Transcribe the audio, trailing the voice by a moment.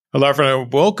Hello, everyone.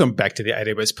 Welcome back to the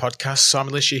AWS podcast.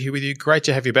 Simon Lisher here with you. Great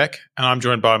to have you back. And I'm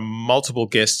joined by multiple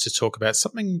guests to talk about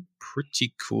something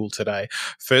pretty cool today.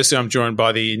 Firstly, I'm joined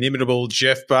by the inimitable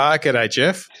Jeff Barr. G'day,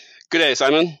 Jeff. Good day,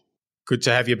 Simon. Good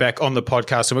to have you back on the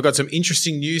podcast. And we've got some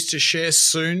interesting news to share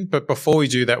soon. But before we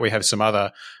do that, we have some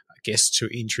other guests to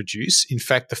introduce. In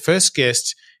fact, the first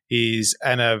guest is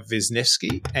Anna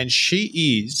Wisniewski, and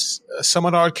she is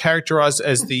someone I would characterize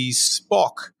as the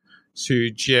Spock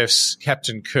to Jeff's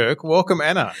Captain Kirk. Welcome,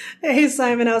 Anna. Hey,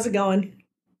 Simon. How's it going?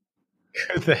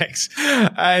 Thanks.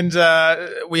 And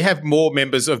we have more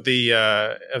members of the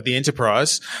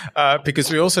enterprise because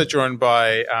we're also joined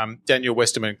by Daniel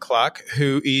Westerman Clark,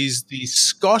 who is the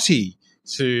Scotty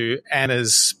to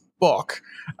Anna's Spock.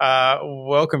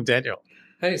 Welcome, Daniel.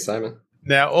 Hey, Simon.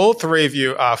 Now, all three of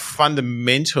you are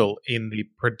fundamental in the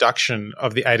production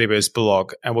of the AWS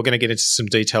blog, and we're going to get into some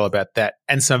detail about that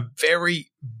and some very,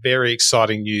 very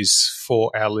exciting news for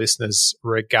our listeners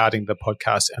regarding the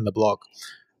podcast and the blog.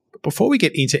 But before we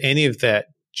get into any of that,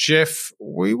 Jeff,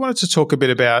 we wanted to talk a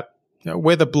bit about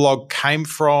where the blog came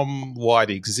from, why it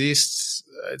exists.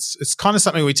 It's kind of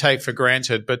something we take for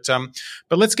granted, but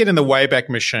let's get in the Wayback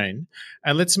Machine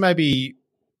and let's maybe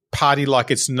party like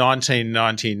it's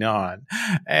 1999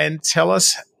 and tell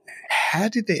us, how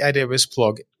did the AWS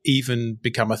blog even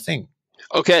become a thing?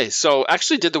 Okay, so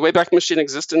actually, did the Wayback Machine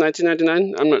exist in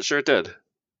 1999? I'm not sure it did.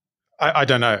 I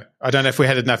don't know. I don't know if we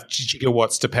had enough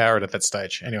gigawatts to power it at that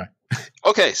stage. Anyway.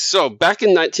 Okay, so back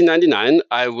in 1999,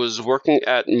 I was working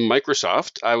at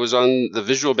Microsoft. I was on the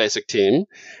Visual Basic team.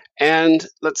 And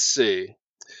let's see.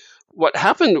 What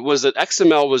happened was that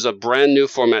XML was a brand new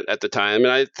format at the time,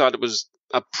 and I thought it was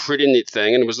a pretty neat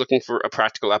thing and was looking for a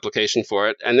practical application for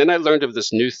it. And then I learned of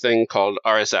this new thing called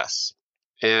RSS.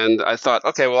 And I thought,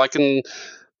 okay, well,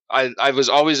 I was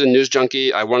always a news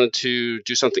junkie. I wanted to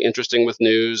do something interesting with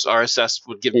news. RSS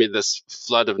would give me this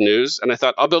flood of news. And I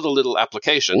thought, I'll build a little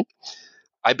application.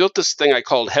 I built this thing I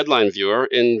called Headline Viewer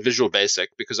in Visual Basic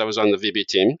because I was on the VB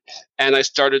team. And I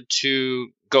started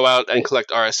to go out and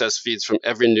collect RSS feeds from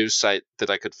every news site that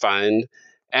I could find.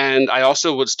 And I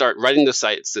also would start writing the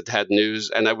sites that had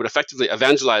news, and I would effectively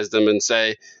evangelize them and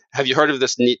say, have you heard of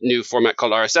this neat new format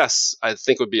called RSS? I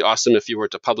think it would be awesome if you were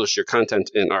to publish your content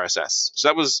in RSS. So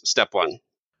that was step one.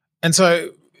 And so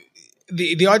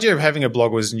the idea of having a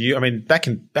blog was new. I mean, back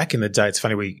in the day, it's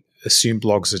funny, we assume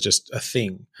blogs are just a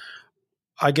thing.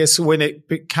 I guess when it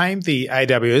became the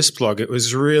AWS blog, it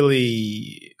was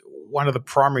really one of the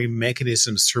primary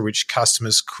mechanisms through which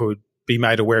customers could be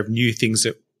made aware of new things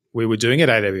that we were doing at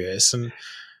AWS. And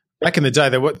back in the day,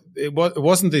 it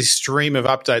wasn't the stream of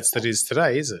updates that is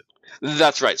today, is it?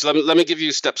 That's right. So let me give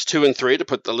you steps 2 and 3 to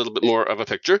put a little bit more of a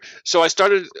picture. So I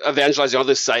started evangelizing all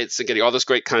these sites and getting all this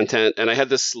great content. And I had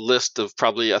this list of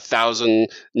probably 1,000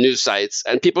 news sites.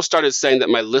 And people started saying that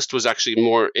my list was actually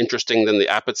more interesting than the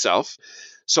app itself.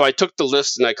 So I took the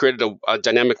list and I created a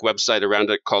dynamic website around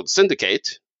it called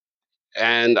Syndicate.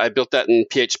 And I built that in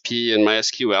PHP and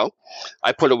MySQL.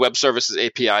 I put a web services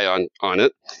API on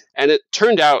it. And it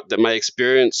turned out that my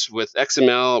experience with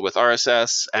XML, with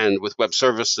RSS, and with web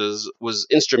services was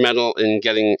instrumental in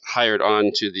getting hired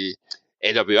on to the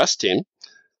AWS team.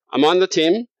 I'm on the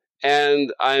team,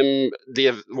 and I'm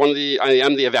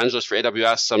the evangelist for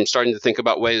AWS. I'm starting to think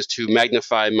about ways to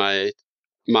magnify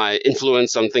my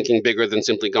influence. I'm thinking bigger than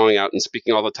simply going out and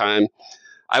speaking all the time.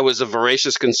 I was a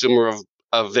voracious consumer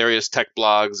of various tech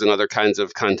blogs and other kinds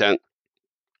of content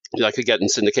that I could get in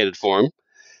syndicated form.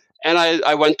 And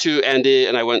I went to Andy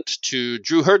and I went to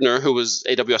Drew Herdner, who was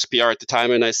AWS PR at the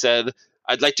time, and I said,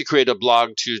 I'd like to create a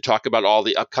blog to talk about all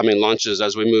the upcoming launches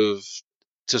as we move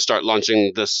to start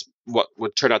launching this, what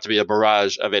would turn out to be a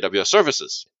barrage of AWS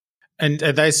services. And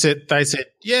they said,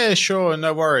 yeah, sure,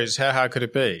 no worries. How hard could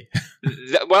it be?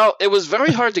 Well, it was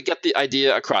very hard to get the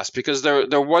idea across because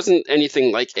there wasn't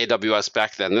anything like AWS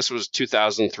back then. This was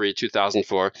 2003,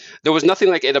 2004. There was nothing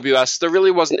like AWS. There really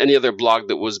wasn't any other blog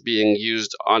that was being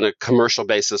used on a commercial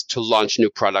basis to launch new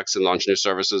products and launch new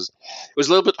services. It was a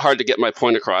little bit hard to get my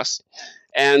point across.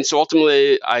 And so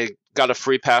ultimately, I got a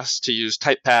free pass to use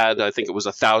TypePad. I think it was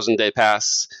a 1,000-day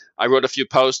pass. I wrote a few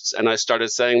posts and I started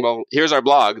saying, well, here's our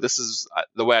blog. This is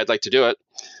the way I'd like to do it.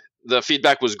 The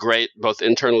feedback was great, both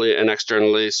internally and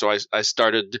externally. So I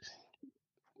started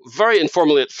very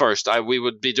informally at first. We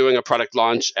would be doing a product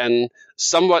launch and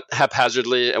somewhat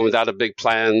haphazardly and without a big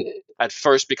plan at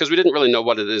first, because we didn't really know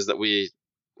what it is that we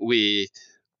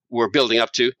were building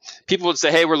up to. People would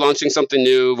say, hey, we're launching something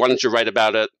new. Why don't you write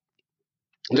about it?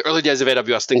 In the early days of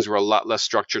AWS, things were a lot less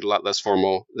structured, a lot less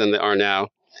formal than they are now.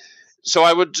 So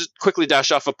I would just quickly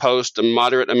dash off a post, a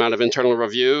moderate amount of internal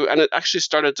review, and it actually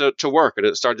started to work, and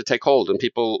it started to take hold, and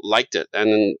people liked it.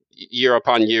 And then year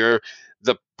upon year,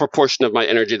 the proportion of my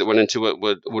energy that went into it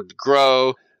would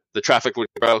grow, the traffic would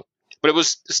grow. But it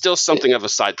was still something of a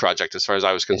side project as far as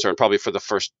I was concerned, probably for the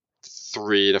first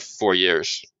 3 to 4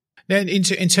 years. Now, in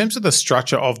terms of the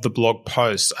structure of the blog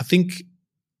posts, I think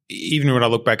even when I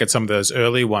look back at some of those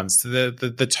early ones,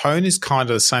 the tone is kind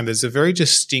of the same. There's a very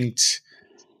distinct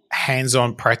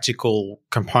hands-on practical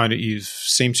component you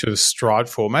seem to have strived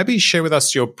for. Maybe share with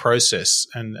us your process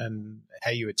and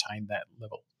how you attain that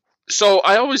level. So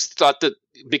I always thought that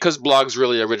because blogs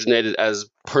really originated as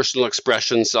personal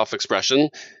expression, self-expression,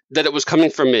 that it was coming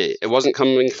from me. It wasn't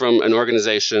coming from an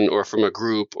organization or from a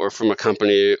group or from a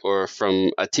company or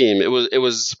from a team. It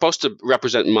was supposed to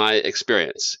represent my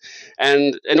experience.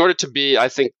 And in order to be, I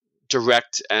think,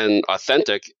 direct and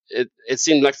authentic, it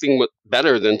seemed nothing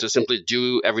better than to simply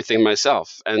do everything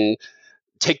myself and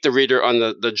take the reader on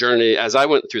the journey as I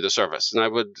went through the service. And I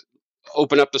would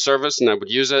open up the service and I would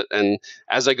use it. And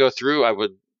as I go through, I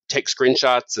would take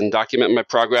screenshots and document my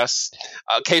progress.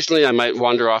 Occasionally, I might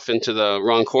wander off into the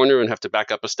wrong corner and have to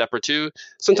back up a step or two.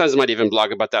 Sometimes I might even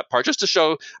blog about that part just to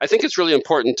show. I think it's really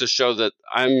important to show that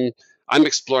I'm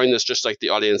exploring this just like the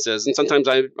audience is. And sometimes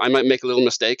I might make a little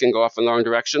mistake and go off in the wrong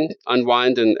direction,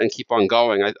 unwind and keep on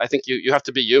going. I think you have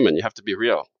to be human. You have to be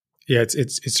real. Yeah,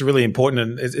 it's really important.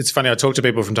 And it's funny, I talk to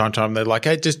people from time to time. They're like,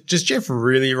 hey, does Jeff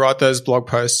really write those blog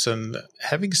posts? And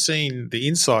having seen the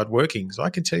inside workings, I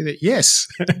can tell you that yes,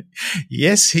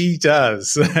 yes, he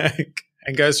does.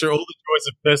 And goes through all the joys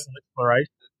of personal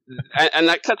exploration. And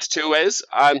that cuts two ways.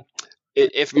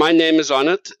 If my name is on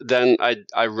it, then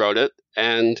I wrote it.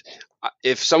 And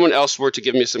if someone else were to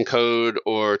give me some code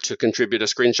or to contribute a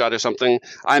screenshot or something,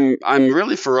 I'm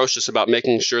really ferocious about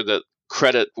making sure that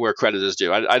credit where credit is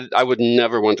due. I would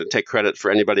never want to take credit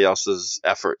for anybody else's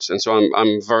efforts. And so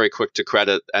I'm very quick to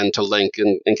credit and to link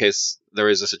in case there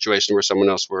is a situation where someone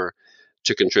else were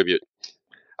to contribute.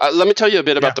 Let me tell you a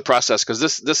bit about the process, because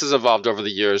this has evolved over the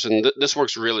years, and this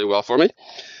works really well for me.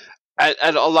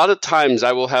 At a lot of times,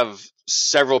 I will have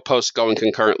several posts going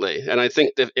concurrently. And I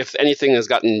think that if anything has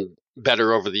gotten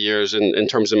better over the years in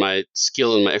terms of my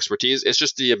skill and my expertise, it's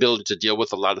just the ability to deal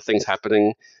with a lot of things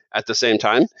happening at the same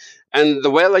time. And the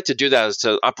way I like to do that is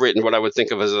to operate in what I would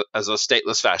think of as a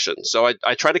stateless fashion. So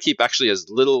I try to keep actually as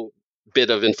little bit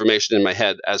of information in my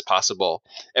head as possible.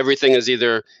 Everything is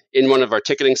either in one of our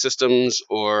ticketing systems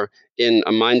or in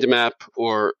a mind map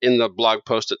or in the blog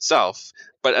post itself.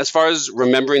 But as far as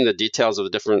remembering the details of the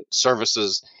different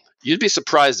services, you'd be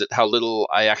surprised at how little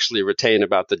I actually retain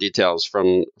about the details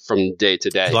from day to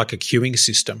day. Like a queuing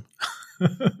system.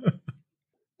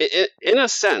 In a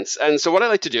sense. And so what I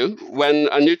like to do when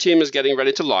a new team is getting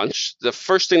ready to launch, the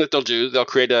first thing that they'll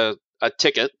create a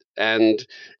ticket. And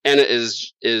Anna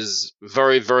is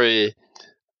very, very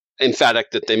emphatic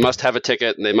that they must have a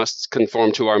ticket and they must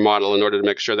conform to our model in order to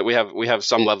make sure that we have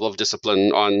some level of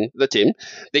discipline on the team.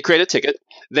 They create a ticket.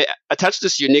 They attach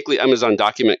this uniquely Amazon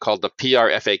document called the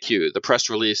PRFAQ, the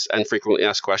press release and frequently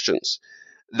asked questions.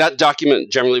 That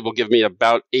document generally will give me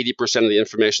about 80% of the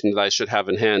information that I should have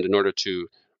in hand in order to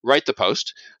write the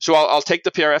post. So I'll take the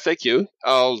PRFAQ,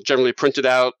 I'll generally print it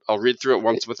out, I'll read through it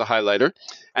once with a highlighter,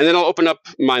 and then I'll open up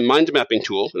my mind mapping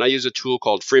tool, and I use a tool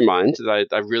called FreeMind.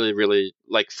 I really, really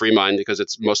like FreeMind because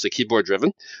it's mostly keyboard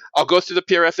driven. I'll go through the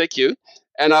PRFAQ,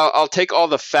 and I'll take all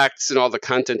the facts and all the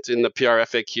content in the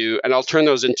PRFAQ, and I'll turn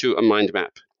those into a mind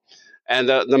map. And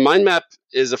the mind map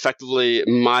is effectively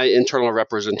my internal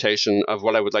representation of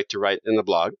what I would like to write in the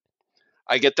blog.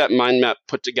 I get that mind map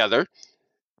put together.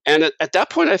 And at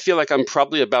that point, I feel like I'm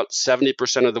probably about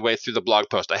 70% of the way through the blog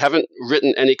post. I haven't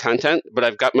written any content, but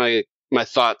I've got my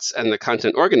thoughts and the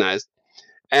content organized.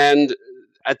 And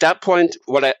at that point,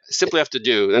 what I simply have to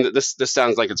do, and this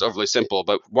sounds like it's overly simple,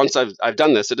 but once I've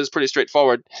done this, it is pretty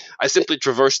straightforward. I simply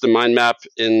traverse the mind map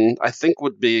in, I think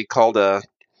would be called a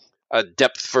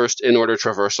depth first in order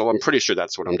traversal. I'm pretty sure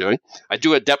that's what I'm doing. I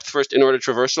do a depth first in order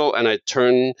traversal, and I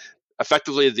turn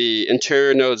effectively the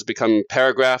interior nodes become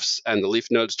paragraphs and the leaf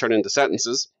nodes turn into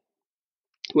sentences.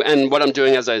 And what I'm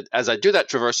doing as I do that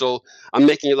traversal, I'm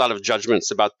making a lot of judgments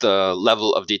about the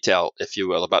level of detail, if you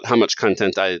will, about how much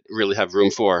content I really have room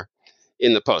for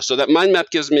in the post. So that mind map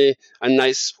gives me a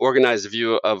nice organized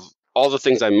view of all the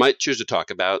things I might choose to talk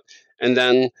about. And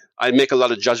then I make a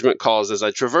lot of judgment calls as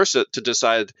I traverse it to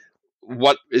decide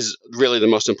what is really the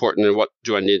most important and what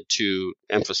do I need to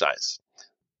emphasize.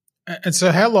 And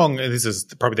so how long, this is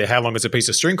probably the how long is a piece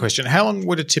of string question, how long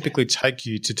would it typically take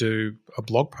you to do a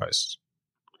blog post?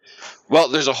 Well,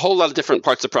 there's a whole lot of different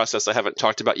parts of the process I haven't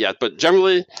talked about yet, but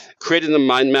generally creating the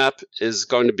mind map is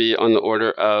going to be on the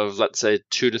order of, let's say,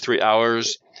 2 to 3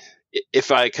 hours.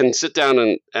 If I can sit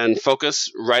down and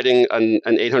focus, writing an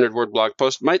 800-word blog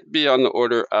post might be on the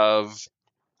order of,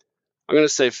 I'm going to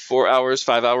say 4 hours,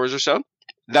 5 hours or so.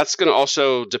 That's going to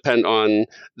also depend on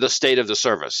the state of the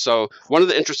service. So one of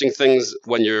the interesting things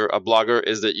when you're a blogger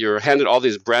is that you're handed all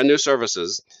these brand new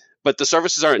services, but the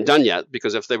services aren't done yet,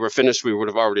 because if they were finished, we would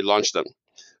have already launched them.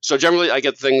 So generally, I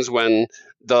get things when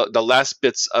the last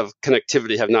bits of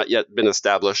connectivity have not yet been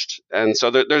established. And so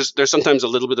there's sometimes a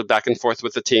little bit of back and forth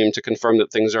with the team to confirm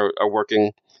that things are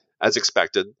working as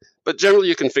expected. But generally,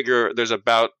 you can figure there's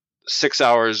about 6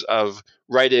 hours of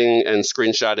writing and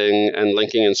screenshotting and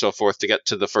linking and so forth to get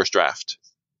to the first draft.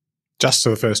 Just to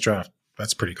the first draft.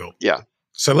 That's pretty cool. Yeah.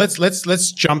 So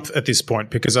let's jump at this point,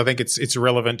 because I think it's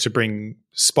relevant to bring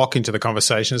Spock into the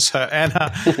conversation. So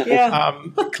Anna,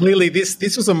 clearly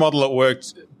this was a model that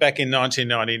worked back in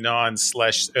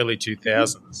 1999/early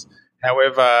 2000s.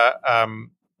 However,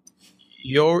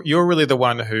 you're really the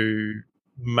one who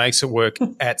makes it work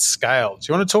at scale. Do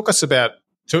you want to talk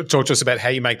to us about how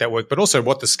you make that work, but also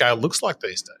what the scale looks like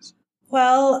these days?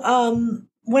 Well,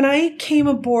 when I came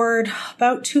aboard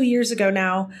about 2 years ago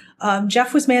now,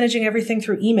 Jeff was managing everything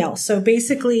through email. So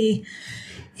basically,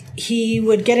 he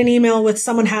would get an email with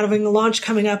someone having a launch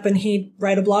coming up, and he'd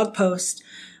write a blog post.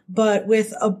 But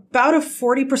with about a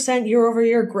 40%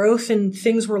 year-over-year growth in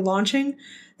things we're launching,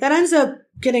 that ends up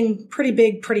getting pretty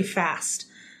big pretty fast.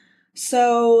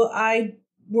 So I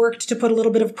worked to put a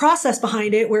little bit of process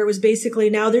behind it, where it was basically,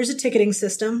 now there's a ticketing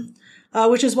system.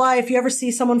 Which is why if you ever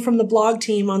see someone from the blog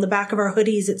team on the back of our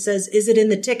hoodies, it says, "Is it in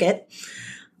the ticket?"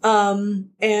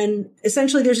 And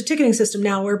essentially there's a ticketing system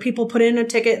now where people put in a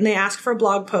ticket and they ask for a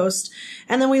blog post.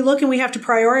 And then we look and we have to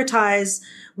prioritize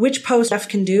which post Jeff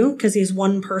can do, because he's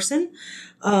one person.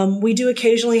 We do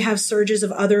occasionally have surges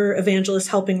of other evangelists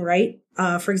helping write.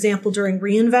 For example, during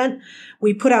reInvent,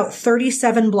 we put out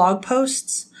 37 blog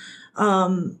posts.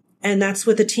 And that's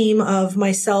with a team of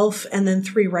myself and then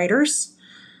 3 writers.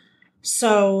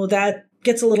 So that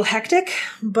gets a little hectic,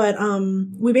 but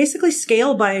we basically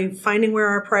scale by finding where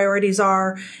our priorities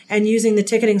are and using the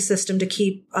ticketing system to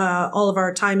keep all of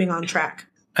our timing on track.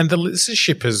 And the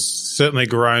listenership has certainly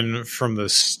grown from the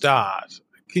start.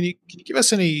 Can you give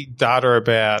us any data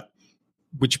about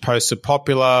which posts are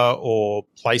popular or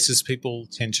places people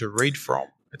tend to read from,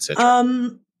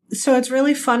 etc.? So it's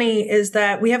really funny is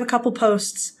that we have a couple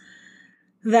posts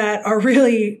that are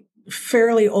really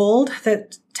fairly old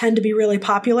that tend to be really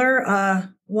popular.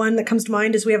 One that comes to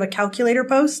mind is we have a calculator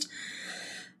post.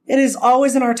 It is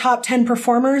always in our top 10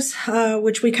 performers,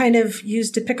 which we kind of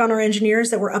use to pick on our engineers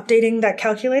that were updating that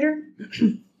calculator.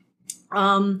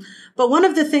 But one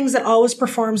of the things that always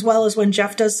performs well is when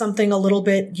Jeff does something a little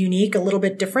bit unique, a little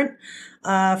bit different.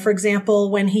 For example,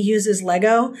 when he uses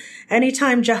Lego,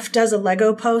 anytime Jeff does a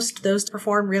Lego post, those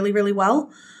perform really, really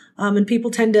well. And people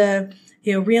tend to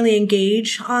really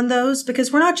engage on those,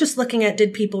 because we're not just looking at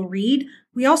did people read.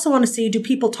 We also want to see, do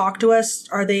people talk to us?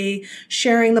 Are they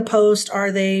sharing the post?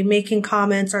 Are they making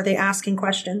comments? Are they asking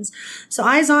questions? So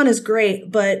Eyes On is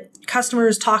great, but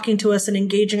customers talking to us and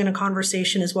engaging in a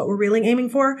conversation is what we're really aiming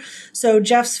for. So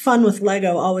Jeff's fun with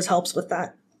Lego always helps with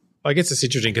that. I guess it's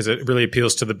interesting because it really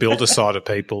appeals to the builder side of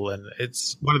people, and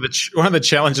it's one of the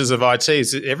challenges of IT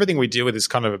is that everything we deal with is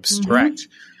kind of abstract,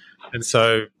 and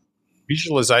so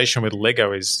visualization with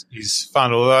Lego is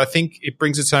fun. Although I think it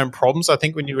brings its own problems. I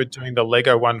think when you were doing the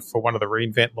Lego one for one of the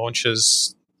reInvent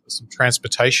launches, some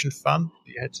transportation fun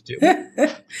you had to deal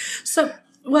with. So,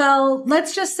 well,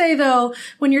 let's just say though,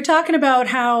 when you're talking about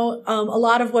how a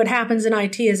lot of what happens in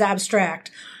IT is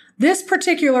abstract, this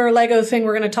particular Lego thing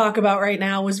we're going to talk about right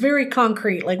now was very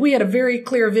concrete. Like, we had a very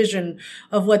clear vision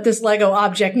of what this Lego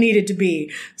object needed to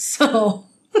be. So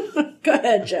go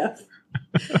ahead, Jeff.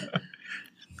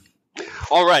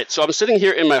 All right. So I'm sitting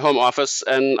here in my home office,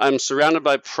 and I'm surrounded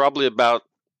by probably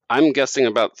I'm guessing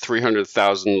about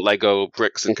 300,000 Lego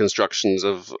bricks and constructions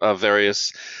of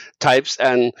various types.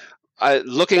 And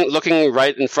looking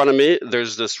right in front of me,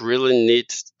 there's this really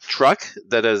neat truck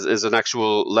that is an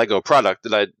actual Lego product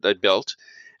that I built.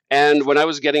 And when I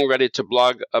was getting ready to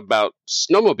blog about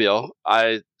Snowmobile,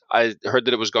 I heard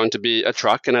that it was going to be a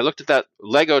truck, and I looked at that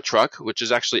Lego truck, which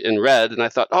is actually in red, and I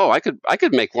thought, oh, I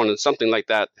could make one of something like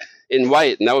that in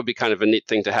white, and that would be kind of a neat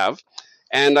thing to have.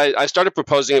 And I started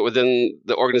proposing it within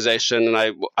the organization, and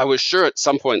I was sure at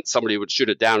some point somebody would shoot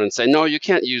it down and say, no, you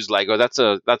can't use Lego.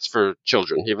 That's for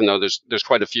children, even though there's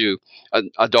quite a few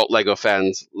adult Lego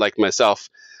fans like myself.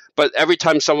 But every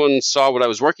time someone saw what I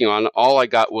was working on, all I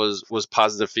got was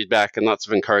positive feedback and lots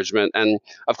of encouragement, and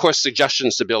of course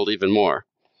suggestions to build even more.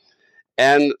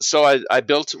 And so I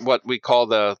built what we call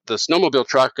the snowmobile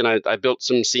truck, and I built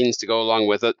some scenes to go along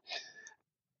with it.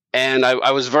 And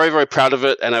I was very, very proud of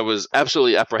it, and I was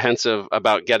absolutely apprehensive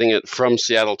about getting it from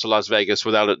Seattle to Las Vegas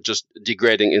without it just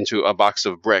degrading into a box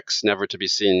of bricks, never to be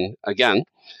seen again.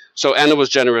 So Anna was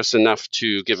generous enough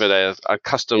to give it a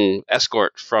custom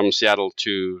escort from Seattle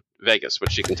to Vegas,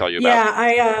 which she can tell you about.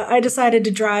 Yeah, I decided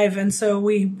to drive, and so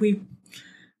we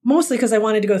mostly because I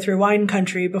wanted to go through wine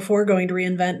country before going to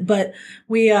reInvent, but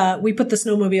we put the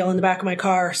snowmobile in the back of my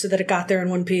car so that it got there in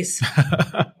one piece.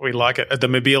 We like it, the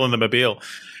mobile and the mobile.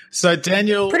 So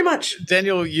Daniel, pretty much.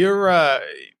 Daniel, you're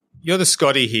the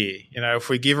Scotty here. You know, if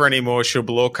we give her any more, she'll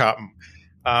blow up.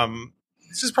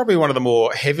 This is probably one of the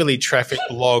more heavily trafficked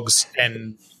blogs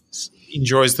and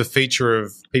enjoys the feature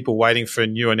of people waiting for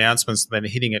new announcements and then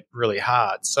hitting it really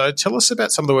hard. So tell us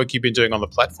about some of the work you've been doing on the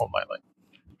platform lately.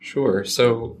 Sure.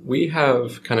 So we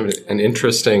have kind of an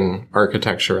interesting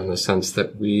architecture in the sense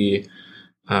that we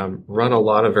run a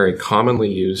lot of very commonly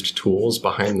used tools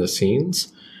behind the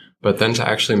scenes, but then to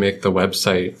actually make the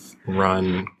website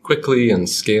run quickly and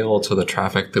scale to the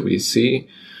traffic that we see,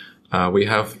 we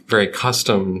have very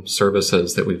custom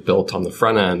services that we've built on the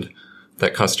front end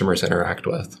that customers interact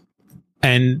with.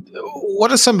 And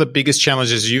what are some of the biggest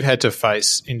challenges you've had to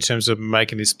face in terms of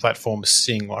making this platform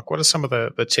sing? Like, what are some of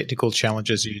the technical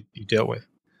challenges you dealt with?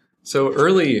 So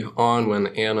early on when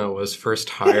Anna was first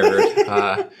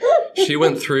hired, she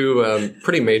went through a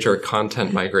pretty major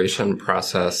content migration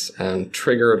process and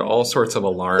triggered all sorts of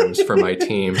alarms for my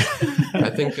team.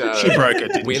 I think she broke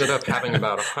it. We ended up having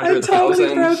about 100,000. I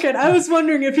totally broke it. I was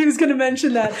wondering if he was going to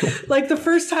mention that. Like the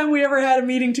first time we ever had a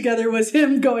meeting together was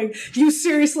him going, "You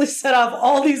seriously set off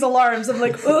all these alarms." I'm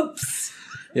like, "Oops."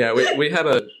 Yeah, we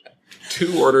had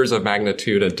 2 orders of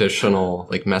magnitude additional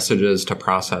messages to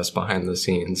process behind the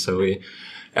scenes. So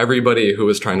everybody who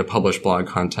was trying to publish blog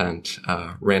content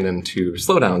ran into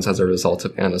slowdowns as a result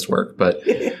of Anna's work. But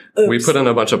we put in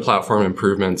a bunch of platform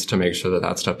improvements to make sure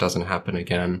that stuff doesn't happen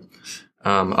again.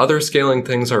 Other scaling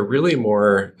things are really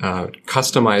more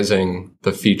customizing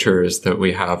the features that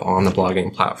we have on the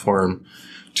blogging platform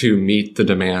to meet the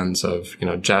demands of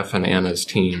Jeff and Anna's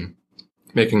team,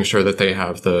 making sure that they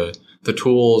have the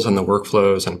tools and the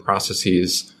workflows and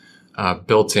processes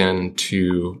built in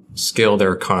to scale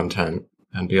their content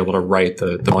and be able to write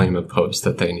the volume of posts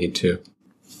that they need to.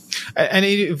 And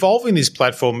evolving this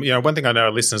platform, one thing I know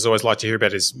our listeners always like to hear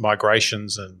about is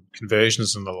migrations and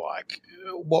conversions and the like.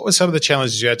 What were some of the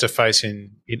challenges you had to face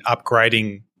in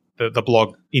upgrading the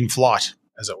blog in flight,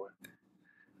 as it were?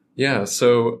 Yeah,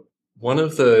 so one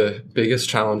of the biggest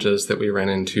challenges that we ran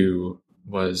into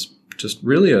was just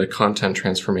really a content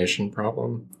transformation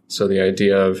problem. So the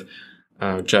idea of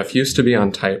Jeff used to be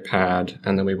on Typepad,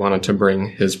 and then we wanted to bring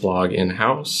his blog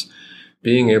in-house.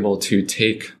 Being able to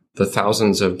take the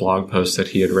thousands of blog posts that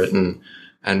he had written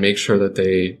and make sure that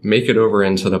they make it over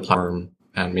into the platform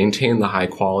and maintain the high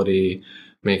quality,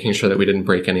 making sure that we didn't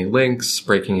break any links,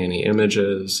 breaking any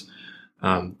images.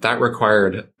 That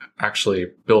required actually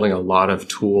building a lot of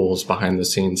tools behind the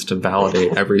scenes to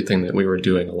validate everything that we were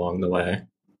doing along the way.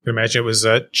 I can imagine it was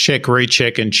check,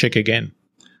 recheck, and check again.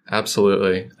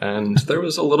 Absolutely. And there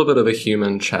was a little bit of a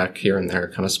human check here and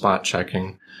there, kind of spot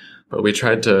checking. But we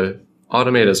tried to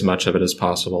automate as much of it as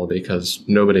possible because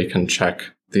nobody can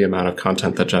check the amount of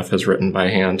content that Jeff has written by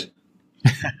hand.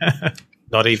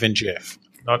 Not even Jeff.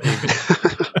 Not even.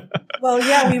 Well,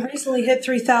 yeah, we recently hit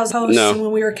 3,000 posts, and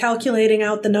when we were calculating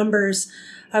out the numbers,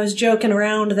 I was joking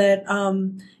around that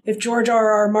if George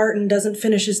R.R. Martin doesn't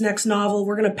finish his next novel,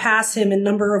 we're going to pass him in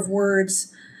number of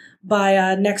words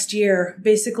by next year.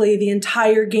 Basically, the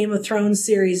entire Game of Thrones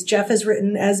series, Jeff has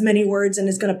written as many words and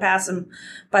is going to pass him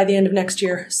by the end of next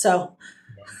year. So,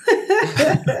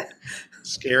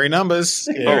 scary numbers.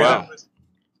 Numbers.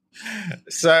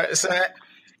 So.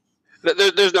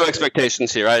 There's no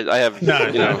expectations here. I have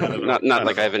not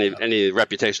like I have any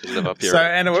reputation to live up here. So,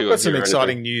 Anna, we've got some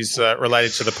exciting news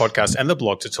related to the podcast and the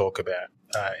blog to talk about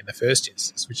in the first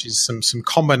instance, which is some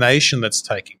combination that's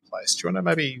taking place. Do you want to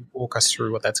maybe walk us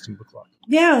through what that's going to look like?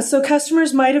 Yeah, so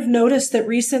customers might have noticed that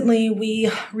recently we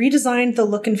redesigned the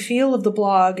look and feel of the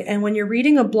blog, and when you're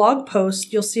reading a blog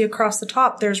post, you'll see across the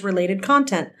top there's related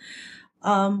content.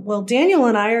 Well, Daniel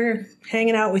and I are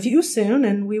hanging out with you soon,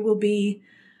 and we will be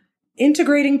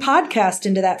integrating podcast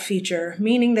into that feature,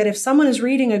 meaning that if someone is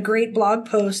reading a great blog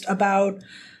post about,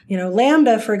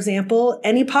 Lambda, for example,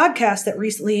 any podcast that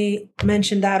recently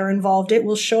mentioned that or involved it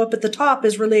will show up at the top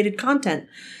as related content.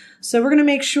 So we're going to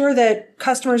make sure that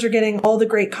customers are getting all the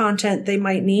great content they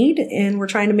might need, and we're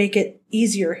trying to make it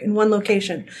easier in one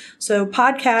location. So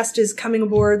Podcast is coming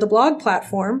aboard the blog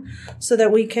platform so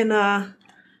that we can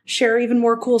share even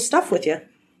more cool stuff with you.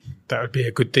 That would be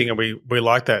a good thing, and we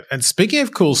like that. And speaking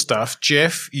of cool stuff,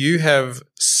 Jeff, you have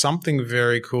something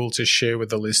very cool to share with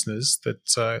the listeners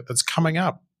that's coming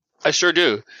up. I sure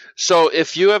do. So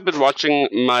if you have been watching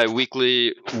my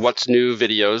weekly What's New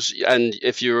videos, and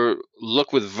if you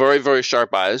look with very, very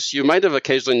sharp eyes, you might have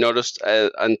occasionally noticed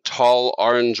a tall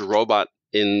orange robot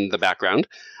in the background.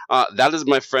 That is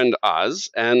my friend Oz,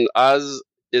 and Oz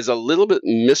is a little bit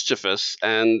mischievous,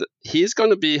 and he's going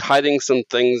to be hiding some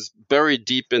things buried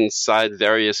deep inside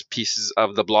various pieces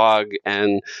of the blog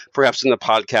and perhaps in the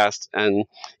podcast and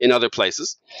in other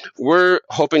places. We're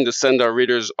hoping to send our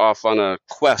readers off on a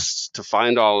quest to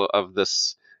find all of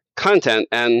this content,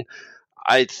 and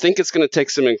I think it's going to take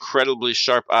some incredibly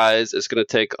sharp eyes. It's going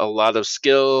to take a lot of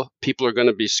skill. People are going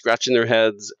to be scratching their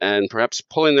heads and perhaps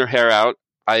pulling their hair out.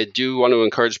 I do want to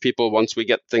encourage people, once we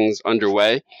get things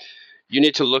underway, you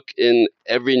need to look in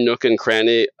every nook and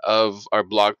cranny of our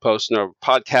blog posts and our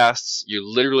podcasts. You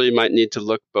literally might need to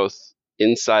look both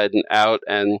inside and out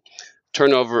and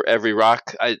turn over every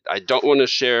rock. I don't want to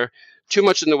share too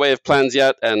much in the way of plans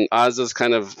yet, and Oz is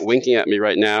kind of winking at me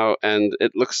right now, and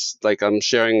it looks like I'm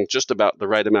sharing just about the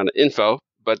right amount of info.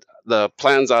 But the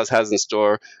plans Oz has in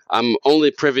store, I'm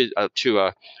only privy to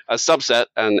a subset,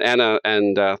 and Anna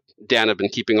and Dan have been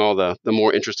keeping all the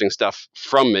more interesting stuff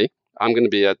from me. I'm going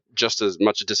to be at just as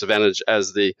much a disadvantage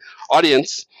as the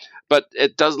audience, but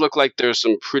it does look like there's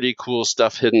some pretty cool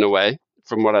stuff hidden away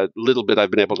from what little bit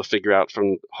I've been able to figure out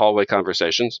from hallway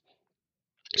conversations.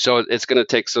 So it's going to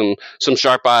take some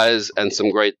sharp eyes and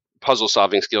some great puzzle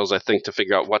solving skills, I think, to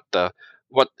figure out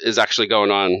what is actually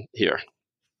going on here.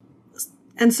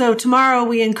 And so tomorrow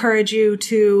we encourage you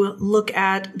to look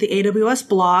at the AWS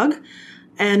blog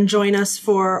and join us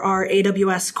for our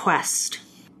AWS quest.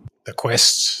 The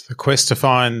quest to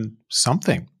find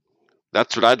something.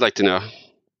 That's what I'd like to know.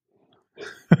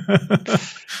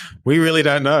 We really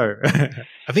don't know.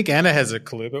 I think Anna has a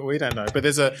clue, but we don't know. But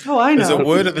there's a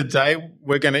word of the day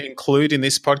we're going to include in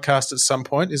this podcast at some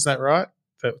point. Isn't that right?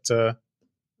 That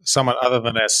someone other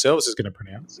than ourselves is going to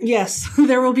pronounce. Yes,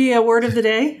 there will be a word of the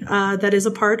day that is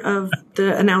a part of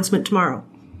the announcement tomorrow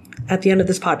at the end of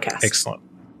this podcast. Excellent.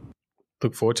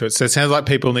 Look forward to it. So it sounds like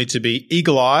people need to be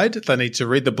eagle-eyed. They need to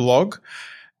read the blog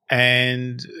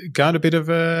and go on a bit of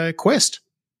a quest.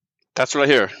 That's what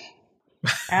I hear.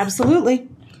 Absolutely.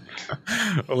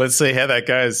 Well, let's see how that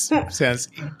goes. Sounds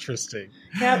interesting.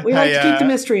 Yeah, we like to keep the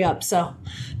mystery up. So,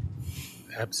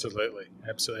 absolutely.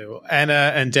 Well,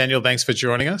 Anna and Daniel, thanks for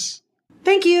joining us.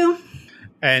 Thank you.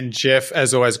 And Jeff,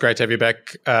 as always, great to have you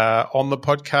back on the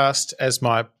podcast as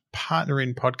my partner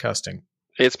in podcasting.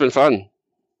 It's been fun.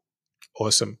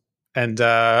 Awesome. And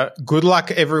good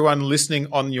luck, everyone listening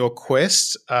on your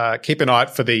quest. Keep an eye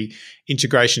out for the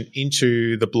integration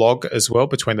into the blog as well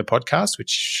between the podcast, which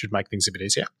should make things a bit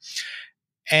easier.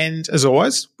 And as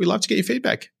always, we love to get your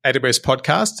feedback. AWS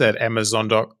Podcast at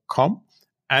Amazon.com.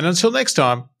 And until next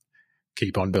time,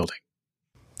 keep on building.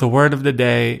 The word of the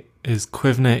day is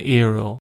Quivna Irul.